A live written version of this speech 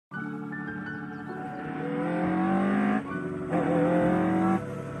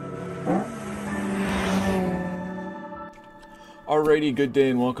Alrighty, good day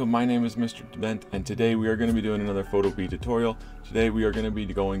and welcome. My name is Mr. Dement, and today we are going to be doing another Photopea tutorial. Today we are going to be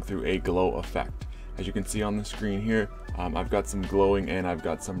going through a glow effect. As you can see on the screen here, I've got some glowing and I've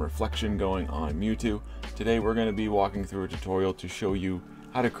got some reflection going on Mewtwo. Today we're going to be walking through a tutorial to show you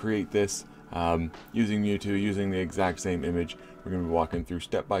how to create this using Mewtwo, using the exact same image. We're going to be walking through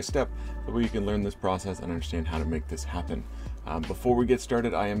step by step so you can learn this process and understand how to make this happen. Before we get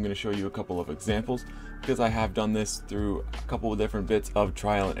started, I am going to show you a couple of examples because I have done this through a couple of different bits of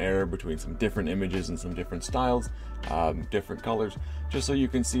trial and error between some different images and some different styles, different colors, just so you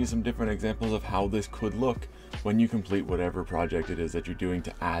can see some different examples of how this could look when you complete whatever project it is that you're doing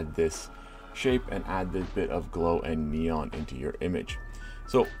to add this shape and add this bit of glow and neon into your image.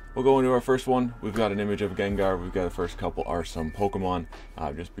 So we'll go into our first one. We've got an image of Gengar. We've got the first couple are some Pokemon,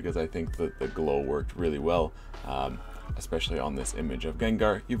 just because I think that the glow worked really well, especially on this image of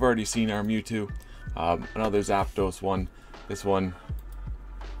Gengar. You've already seen our Mewtwo. Another Zapdos one. This one,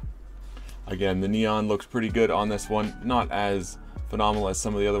 again, the neon looks pretty good on this one. Not as phenomenal as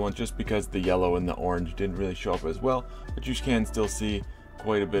some of the other ones, just because the yellow and the orange didn't really show up as well, but you can still see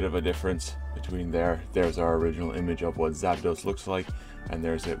quite a bit of a difference between there. There's our original image of what Zapdos looks like, and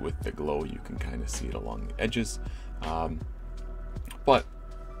there's it with the glow. You can kind of see it along the edges. But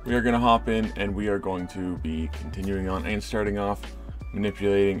we are going to hop in and we are going to be continuing on and starting off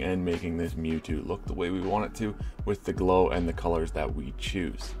manipulating and making this Mewtwo look the way we want it to with the glow and the colors that we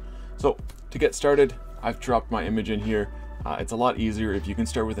choose. So to get started, I've dropped my image in here. It's a lot easier if you can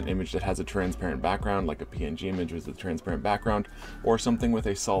start with an image that has a transparent background, like a PNG image with a transparent background, or something with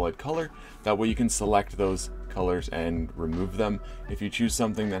a solid color. That way you can select those colors and remove them. If you choose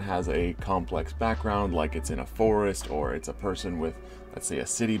something that has a complex background, like it's in a forest or it's a person with, let's say, a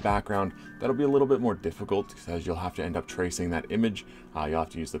city background, that'll be a little bit more difficult because you'll have to end up tracing that image. You'll have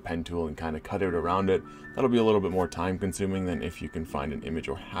to use the pen tool and kind of cut it around it. That'll be a little bit more time consuming than if you can find an image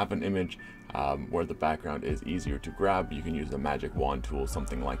or have an image where the background is easier to grab. You can use the magic wand tool,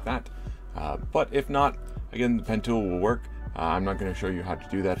 something like that. But if not, again, the pen tool will work. I'm not going to show you how to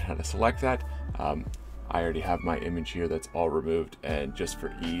do that, how to select that. I already have my image here that's all removed, and just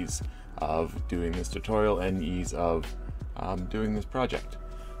for ease of doing this tutorial and ease of doing this project.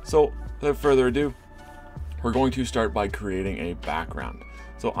 So without further ado, we're going to start by creating a background.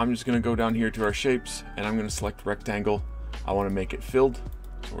 So I'm just going to go down here to our shapes and I'm going to select rectangle. I want to make it filled,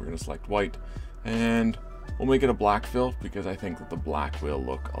 so we're going to select white, and we'll make it a black fill because I think that the black will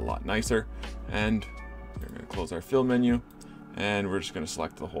look a lot nicer. And we're going to close our fill menu and we're just going to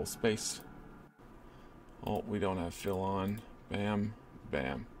select the whole space. Oh, we don't have fill on. Bam,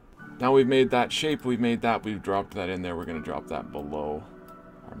 bam. Now we've made that shape, we've dropped that in there. We're going to drop that below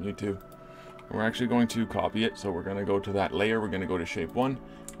our Mewtwo. We're actually going to copy it, so we're going to go to that layer. We're going to go to shape 1.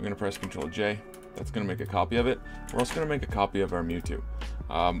 We're going to press Ctrl J. That's going to make a copy of it. We're also going to make a copy of our Mewtwo.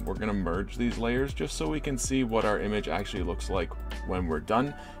 We're going to merge these layers just so we can see what our image actually looks like when we're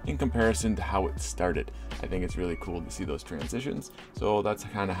done in comparison to how it started. I think it's really cool to see those transitions. So that's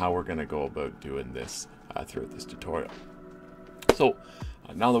kind of how we're going to go about doing this throughout this tutorial. So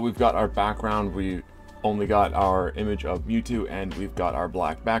now that we've got our background, we only got our image of Mewtwo and we've got our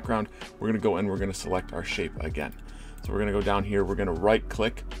black background, we're going to go and we're going to select our shape again. So we're going to go down here, we're going to right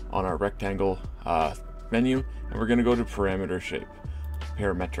click on our rectangle menu, and we're going to go to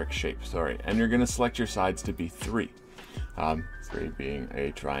parametric shape, sorry, and you're going to select your sides to be 3, 3 being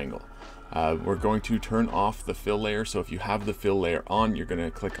a triangle. We're going to turn off the fill layer, so if you have the fill layer on, you're going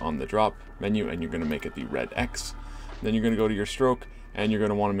to click on the drop menu and you're going to make it the red X. Then you're going to go to your stroke and you're going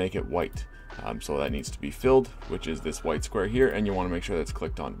to want to make it white. So that needs to be filled, which is this white square here, and you want to make sure that's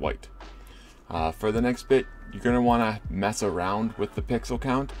clicked on white. For the next bit, you're going to want to mess around with the pixel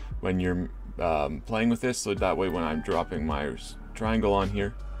count when you're playing with this, so that way when I'm dropping my triangle on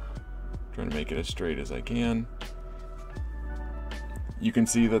here, trying to make it as straight as I can, you can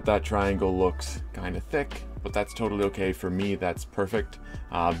see that that triangle looks kind of thick, but that's totally okay. For me, that's perfect.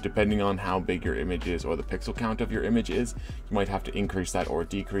 Depending on how big your image is or the pixel count of your image is, you might have to increase that or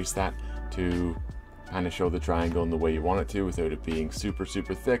decrease that to kind of show the triangle in the way you want it to without it being super,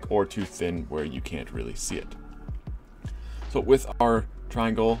 super thick or too thin where you can't really see it. So with our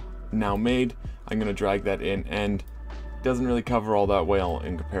triangle now made, I'm going to drag that in, and it doesn't really cover all that well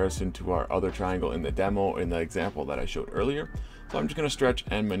in comparison to our other triangle in the demo, in the example that I showed earlier. So I'm just going to stretch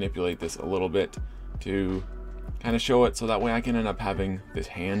and manipulate this a little bit to kind of show it, so that way I can end up having this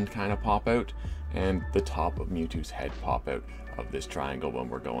hand kind of pop out and the top of Mewtwo's head pop out of this triangle when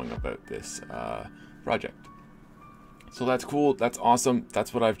we're going about this project. So that's cool, that's awesome,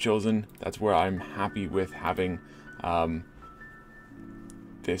 that's what I've chosen, that's where I'm happy with having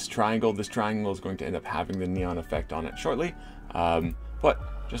this triangle. This triangle is going to end up having the neon effect on it shortly. But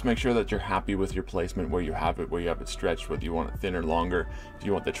just make sure that you're happy with your placement where you have it stretched, whether you want it thinner, longer. If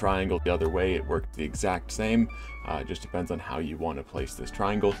you want the triangle the other way, it works the exact same. It just depends on how you want to place this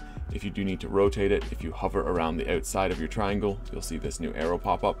triangle. If you do need to rotate it, if you hover around the outside of your triangle, you'll see this new arrow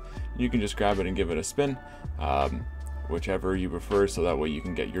pop up. You can just grab it and give it a spin, whichever you prefer, so that way you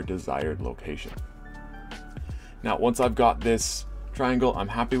can get your desired location. Now, once I've got this triangle, I'm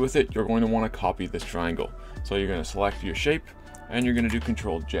happy with it, you're going to want to copy this triangle. So you're going to select your shape, and you're going to do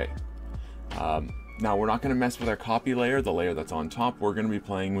Control-J. Now we're not going to mess with our copy layer, the layer that's on top. We're going to be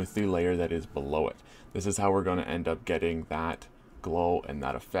playing with the layer that is below it. This is how we're going to end up getting that glow and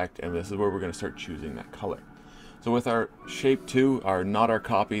that effect, and this is where we're going to start choosing that color. So with our shape 2, not our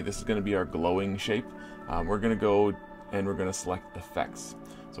copy, this is going to be our glowing shape. We're going to go and we're going to select Effects.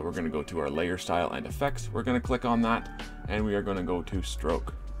 So we're going to go to our layer style and effects. We're going to click on that, and we are going to go to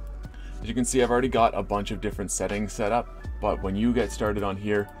stroke. As you can see, I've already got a bunch of different settings set up, but when you get started on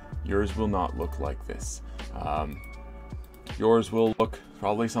here, yours will not look like this. Yours will look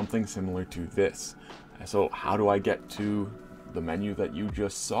probably something similar to this. So how do I get to the menu that you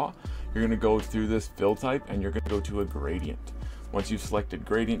just saw? You're going to go through this fill type, and you're going to go to a gradient. Once you've selected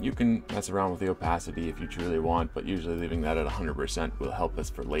gradient, you can mess around with the opacity if you truly want, but usually leaving that at 100% will help us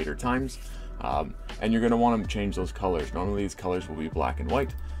for later times. And you're going to want to change those colors. Normally these colors will be black and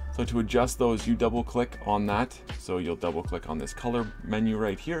white. So to adjust those, you double click on that. So you'll double click on this color menu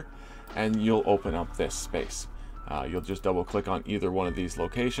right here, and you'll open up this space. You'll just double click on either one of these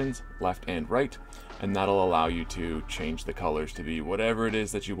locations, left and right, and that'll allow you to change the colors to be whatever it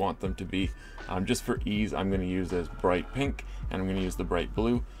is that you want them to be. Just for ease, I'm going to use this bright pink, and I'm going to use the bright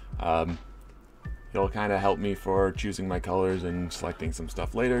blue. It'll kind of help me for choosing my colors and selecting some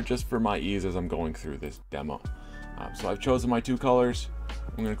stuff later, just for my ease as I'm going through this demo. So I've chosen my 2 colors.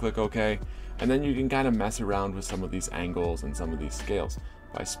 I'm going to click OK, and then you can kind of mess around with some of these angles and some of these scales.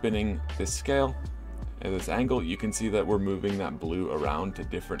 By spinning this scale and this angle, you can see that we're moving that blue around to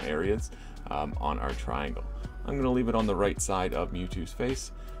different areas on our triangle. I'm going to leave it on the right side of Mewtwo's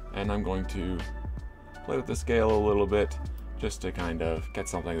face, and I'm going to play with the scale a little bit just to kind of get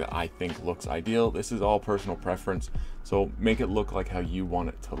something that I think looks ideal. This is all personal preference, so make it look like how you want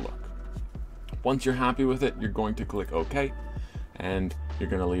it to look. Once you're happy with it, you're going to click OK, and you're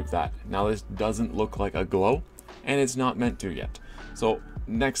going to leave that. Now this doesn't look like a glow, and it's not meant to yet. So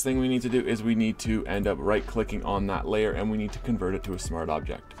next thing we need to do is we need to end up right clicking on that layer, and we need to convert it to a smart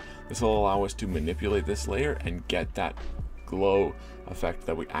object. This will allow us to manipulate this layer and get that glow effect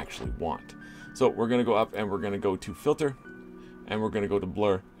that we actually want. So we're going to go up, and we're going to go to filter, and we're going to go to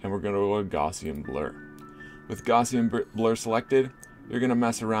blur, and we're going to go to Gaussian blur. With Gaussian blur selected, you're going to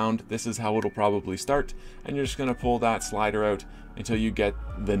mess around. This is how it'll probably start, and you're just going to pull that slider out until you get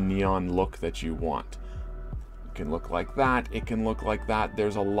the neon look that you want. It can look like that, it can look like that.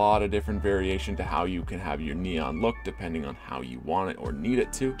 There's a lot of different variation to how you can have your neon look depending on how you want it or need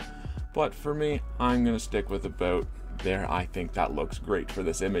it to. But for me, I'm going to stick with about there. I think that looks great for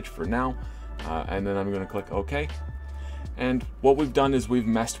this image for now. And then I'm going to click OK. And what we've done is we've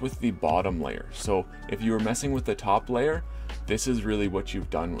messed with the bottom layer. So if you were messing with the top layer, this is really what you've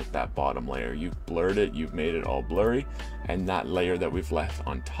done with that bottom layer. You've blurred it, you've made it all blurry, and that layer that we've left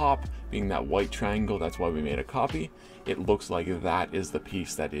on top, being that white triangle, that's why we made a copy. It looks like that is the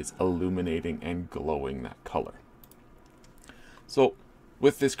piece that is illuminating and glowing that color. So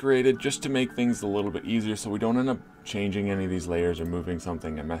with this created, just to make things a little bit easier so we don't end up changing any of these layers or moving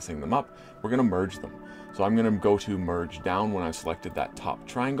something and messing them up, we're going to merge them. So I'm going to go to merge down when I've selected that top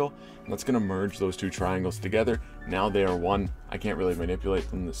triangle, and that's going to merge those 2 triangles together. Now they are one. I can't really manipulate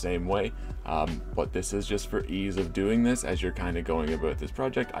them the same way, but this is just for ease of doing this as you're kind of going about this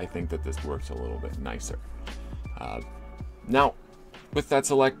project. I think that this works a little bit nicer. Now with that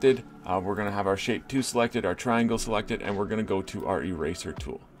selected, we're going to have our shape 2 selected, our triangle selected, and we're going to go to our eraser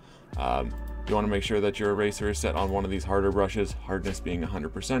tool. You want to make sure that your eraser is set on one of these harder brushes, hardness being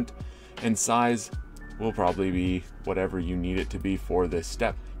 100%, and size will probably be whatever you need it to be for this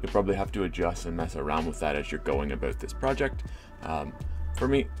step. You'll probably have to adjust and mess around with that as you're going about this project. For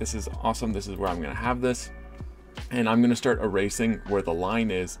me, this is awesome. This is where I'm going to have this, and I'm going to start erasing where the line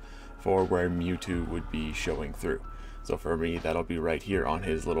is for where Mewtwo would be showing through. So for me, that'll be right here on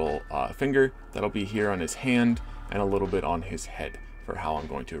his little finger, that'll be here on his hand, and a little bit on his head for how I'm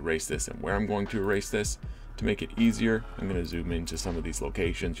going to erase this and where I'm going to erase this. To make it easier, I'm going to zoom into some of these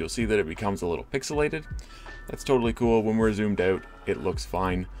locations. You'll see that it becomes a little pixelated. That's totally cool. When we're zoomed out, it looks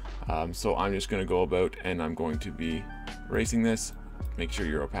fine. So I'm just going to go about, and I'm going to be erasing this. Make sure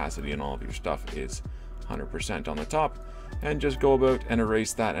your opacity and all of your stuff is 100% on the top, and just go about and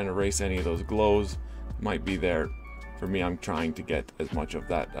erase that and erase any of those glows might be there For me, I'm trying to get as much of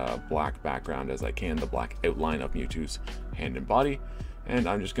that black background as I can, the black outline of Mewtwo's hand and body. And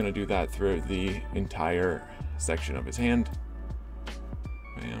I'm just going to do that through the entire section of his hand.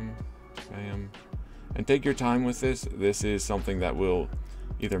 Bam, bam. And take your time with this. This is something that will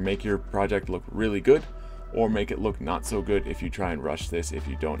either make your project look really good or make it look not so good if you try and rush this, if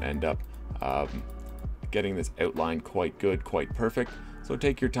you don't end up getting this outline quite good, quite perfect. So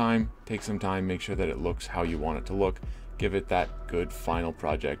take your time, take some time, make sure that it looks how you want it to look. Give it that good final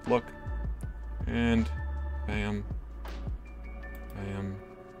project look. And bam, bam,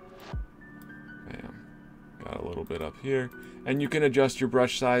 bam. Got a little bit up here. And you can adjust your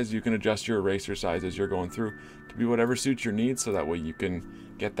brush size, you can adjust your eraser size as you're going through to be whatever suits your needs, so that way you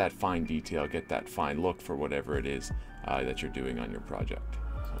can get that fine detail, get that fine look for whatever it is that you're doing on your project.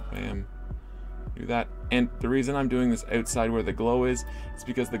 So bam. Do that. And the reason I'm doing this outside where the glow is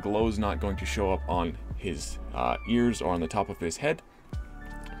because the glow is not going to show up on his ears or on the top of his head,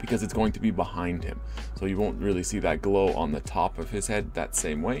 because it's going to be behind him. So you won't really see that glow on the top of his head that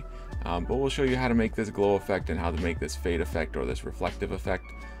same way. But we'll show you how to make this glow effect and how to make this fade effect or this reflective effect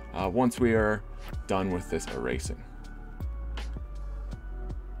once we are done with this erasing.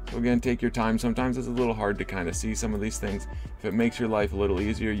 So again, take your time. Sometimes it's a little hard to kind of see some of these things. If it makes your life a little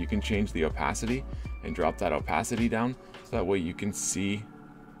easier, you can change the opacity and drop that opacity down, so that way you can see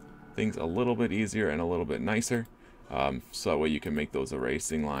things a little bit easier and a little bit nicer. So that way you can make those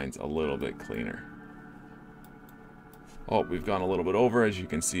erasing lines a little bit cleaner. Oh, we've gone a little bit over. As you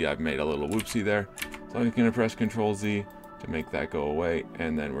can see, I've made a little whoopsie there. So I'm going to press Control Z to make that go away,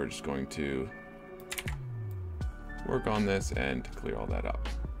 and then we're just going to work on this and clear all that up.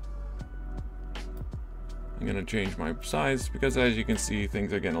 I'm going to change my size because, as you can see,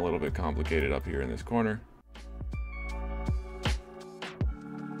 things are getting a little bit complicated up here in this corner.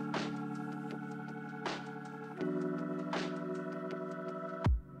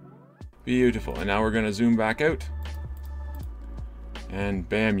 Beautiful. And now we're going to zoom back out. And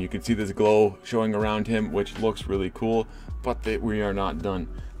bam, you can see this glow showing around him, which looks really cool, but we are not done.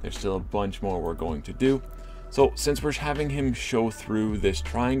 There's still a bunch more we're going to do. So since we're having him show through this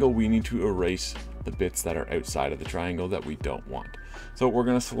triangle, we need to erase the bits that are outside of the triangle that we don't want. So we're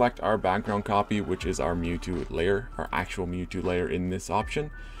going to select our background copy, which is our Mewtwo layer, our actual Mewtwo layer in this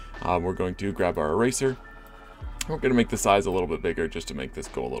option. We're going to grab our eraser. We're going to make the size a little bit bigger just to make this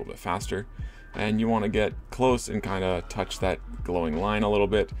go a little bit faster. And you want to get close and kind of touch that glowing line a little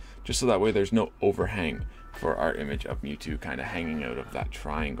bit, just so that way there's no overhang for our image of Mewtwo kind of hanging out of that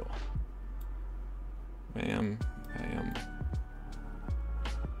triangle. Bam, bam.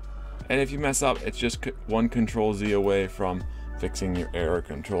 And if you mess up, it's just one Control Z away from fixing your error.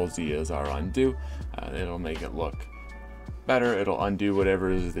 Control Z is our undo. It'll make it look better. It'll undo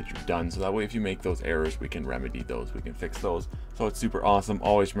whatever it is that you've done. So that way, if you make those errors, we can remedy those. We can fix those. So it's super awesome.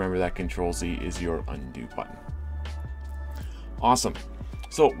 Always remember that Control Z is your undo button. Awesome.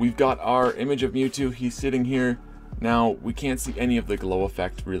 So we've got our image of Mewtwo. He's sitting here. Now we can't see any of the glow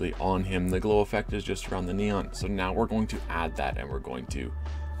effect really on him. The glow effect is just around the neon. So now we're going to add that, and we're going to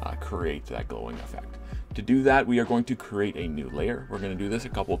create that glowing effect. To do that, we are going to create a new layer. We're going to do this a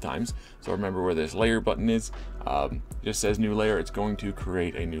couple times. So remember where this layer button is, just says new layer. It's going to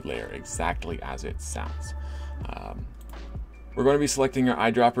create a new layer exactly as it sounds. We're going to be selecting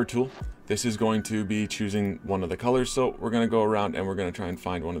our eyedropper tool. This is going to be choosing one of the colors. So we're going to go around and we're going to try and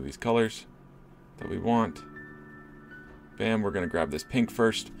find one of these colors that we want. Bam, we're going to grab this pink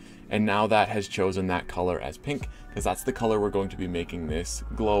first. And now that has chosen that color as pink, because that's the color we're going to be making this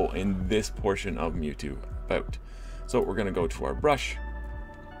glow in this portion of Mewtwo about. So we're going to go to our brush,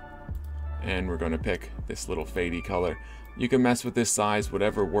 and we're going to pick this little fadey color. You can mess with this size,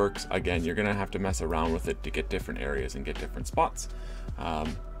 whatever works. Again, you're going to have to mess around with it to get different areas and get different spots.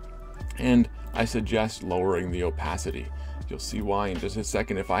 And I suggest lowering the opacity. You'll see why in just a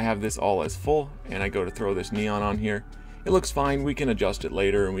second. If I have this all as full and I go to throw this neon on here, it looks fine. We can adjust it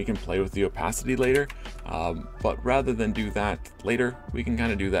later and we can play with the opacity later. But rather than do that later, we can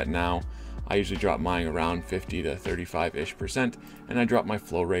kind of do that now. I usually drop mine around 50 to 35-ish%, and I drop my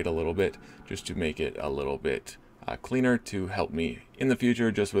flow rate a little bit just to make it a little bit cleaner, to help me in the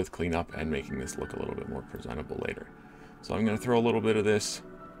future just with cleanup and making this look a little bit more presentable later. So I'm going to throw a little bit of this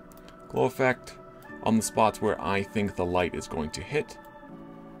glow effect on the spots where I think the light is going to hit.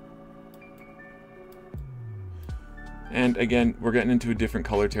 And again, we're getting into a different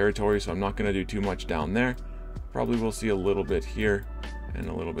color territory, so I'm not going to do too much down there. Probably we'll see a little bit here and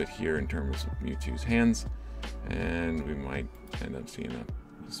a little bit here in terms of Mewtwo's hands. And we might end up seeing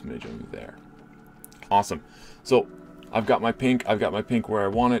a smidgen there. Awesome. So I've got my pink where I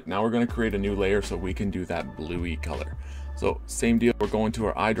want it. Now we're going to create a new layer so we can do that bluey color. So same deal, we're going to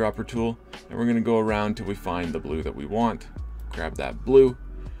our eyedropper tool and we're going to go around till we find the blue that we want. Grab that blue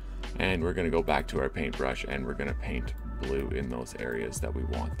and we're going to go back to our paintbrush and we're going to paint blue in those areas that we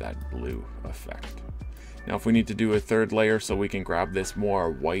want that blue effect. Now if we need to do a third layer so we can grab this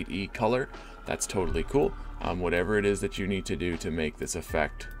more white-y color, that's totally cool. Whatever it is that you need to do to make this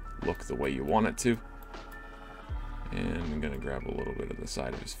effect look the way you want it to. And I'm going to grab a little bit of the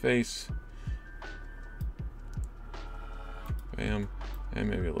side of his face. Bam. And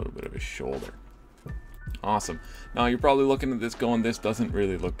maybe a little bit of his shoulder. Awesome. Now you're probably looking at this going, this doesn't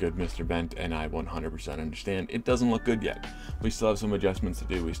really look good, Mr. Bent, and I 100% understand. It doesn't look good yet. We still have some adjustments to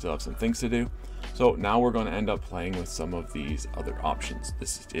do. We still have some things to do. So now we're going to end up playing with some of these other options.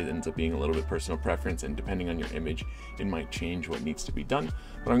 It ends up being a little bit personal preference, and depending on your image, it might change what needs to be done.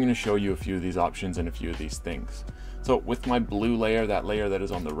 But I'm going to show you a few of these options and a few of these things. So with my blue layer, that layer that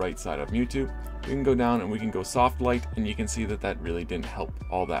is on the right side of Mewtwo, we can go down and we can go soft light, and you can see that that really didn't help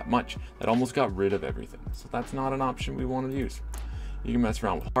all that much. That almost got rid of everything. So that's not an option we want to use. You can mess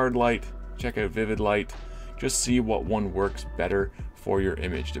around with hard light, check out vivid light, just see what one works better for your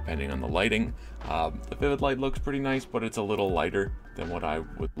image depending on the lighting. The vivid light looks pretty nice, but it's a little lighter than what I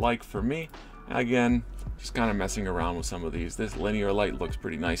would like for me. Again, just kind of messing around with some of these. This linear light looks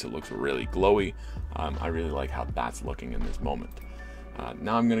pretty nice. It looks really glowy. I really like how that's looking in this moment.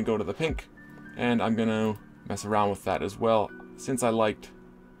 Now I'm going to go to the pink and I'm going to mess around with that as well. Since I liked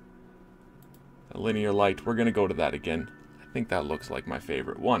the linear light, we're going to go to that again. I think that looks like my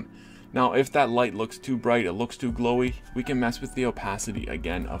favorite one. Now, if that light looks too bright, it looks too glowy, we can mess with the opacity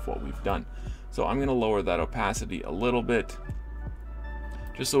again of what we've done. So I'm going to lower that opacity a little bit,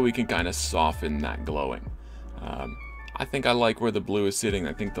 just so we can kind of soften that glowing. I think I like where the blue is sitting.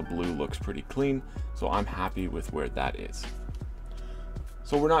 I think the blue looks pretty clean, so I'm happy with where that is.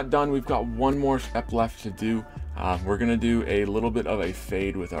 So we're not done. We've got one more step left to do. We're going to do a little bit of a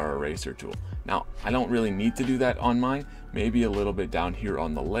fade with our eraser tool. Now, I don't really need to do that on mine, maybe a little bit down here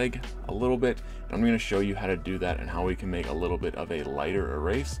on the leg, a little bit. And I'm going to show you how to do that and how we can make a little bit of a lighter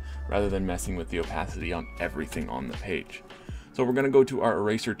erase rather than messing with the opacity on everything on the page. So we're going to go to our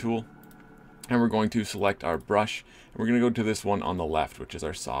eraser tool and we're going to select our brush. And we're going to go to this one on the left, which is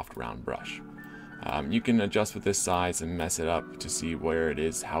our soft round brush. You can adjust with this size and mess it up to see where it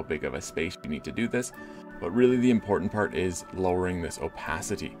is, how big of a space you need to do this. But really the important part is lowering this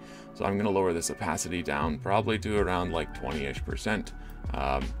opacity. So I'm going to lower this opacity down probably to around like 20-ish%.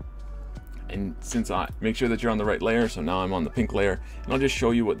 And since make sure that you're on the right layer, so now I'm on the pink layer, and I'll just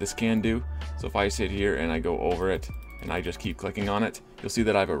show you what this can do. So if I sit here and I go over it and I just keep clicking on it, you'll see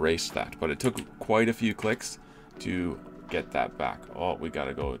that I've erased that. But it took quite a few clicks to get that back. Oh, we got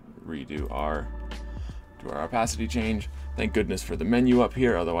to go redo our opacity change. Thank goodness for the menu up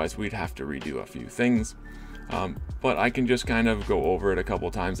here, otherwise we'd have to redo a few things. But I can just kind of go over it a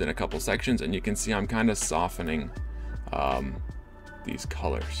couple times in a couple sections, and you can see I'm kind of softening these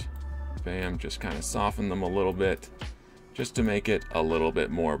colors. Bam, just kind of soften them a little bit just to make it a little bit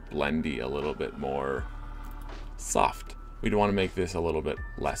more blendy, a little bit more soft. We'd want to make this a little bit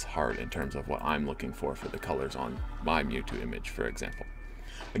less hard in terms of what I'm looking for the colors on my Mewtwo image, for example.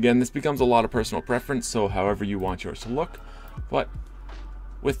 Again, this becomes a lot of personal preference, so however you want yours to look, but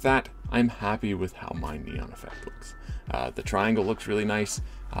with that, I'm happy with how my neon effect looks. The triangle looks really nice.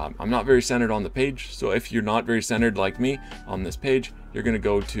 I'm not very centered on the page, so if you're not very centered like me on this page, you're going to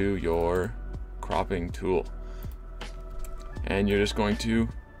go to your cropping tool. And you're just going to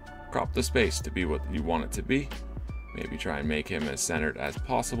crop the space to be what you want it to be. Maybe try and make him as centered as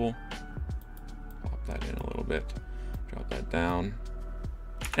possible. Pop that in a little bit. Drop that down.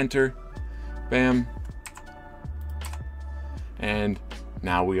 Enter. Bam. And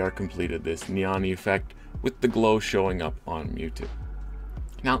now we are completed this neon effect with the glow showing up on Mewtwo.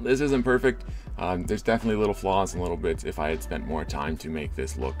 Now this isn't perfect. There's definitely little flaws and little bits if I had spent more time to make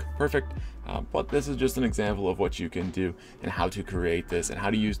this look perfect. But this is just an example of what you can do and how to create this and how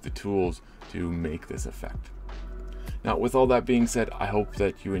to use the tools to make this effect. Now, with all that being said, I hope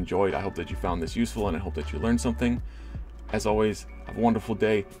that you enjoyed. I hope that you found this useful, and I hope that you learned something. As always, have a wonderful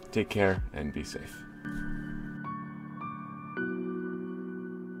day. Take care and be safe.